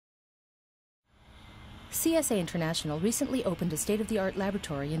CSA International recently opened a state-of-the-art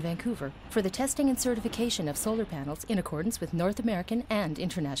laboratory in Vancouver for the testing and certification of solar panels in accordance with North American and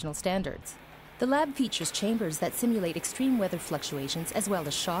international standards. The lab features chambers that simulate extreme weather fluctuations as well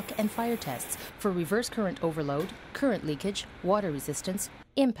as shock and fire tests for reverse current overload, current leakage, water resistance,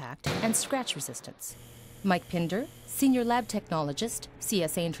 impact, and scratch resistance. Mike Pinder, Senior Lab Technologist,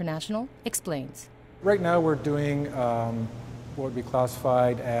 CSA International, explains. Right now we're doing what would be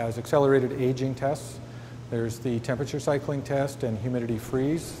classified as accelerated aging tests. There's the temperature cycling test and humidity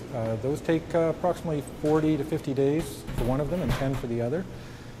freeze. Those take approximately 40 to 50 days for one of them and 10 for the other.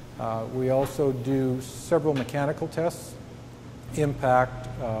 We also do several mechanical tests, impact,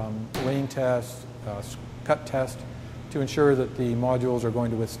 rain test, cut test, to ensure that the modules are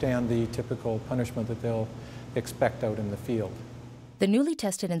going to withstand the typical punishment that they'll expect out in the field. The newly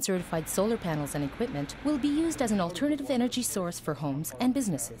tested and certified solar panels and equipment will be used as an alternative energy source for homes and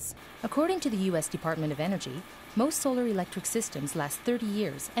businesses. According to the U.S. Department of Energy, most solar electric systems last 30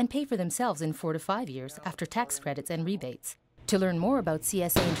 years and pay for themselves in 4 to 5 years after tax credits and rebates. To learn more about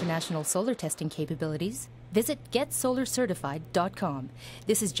CSA International solar testing capabilities, visit getsolarcertified.com.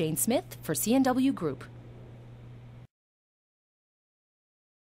 This is Jane Smith for CNW Group.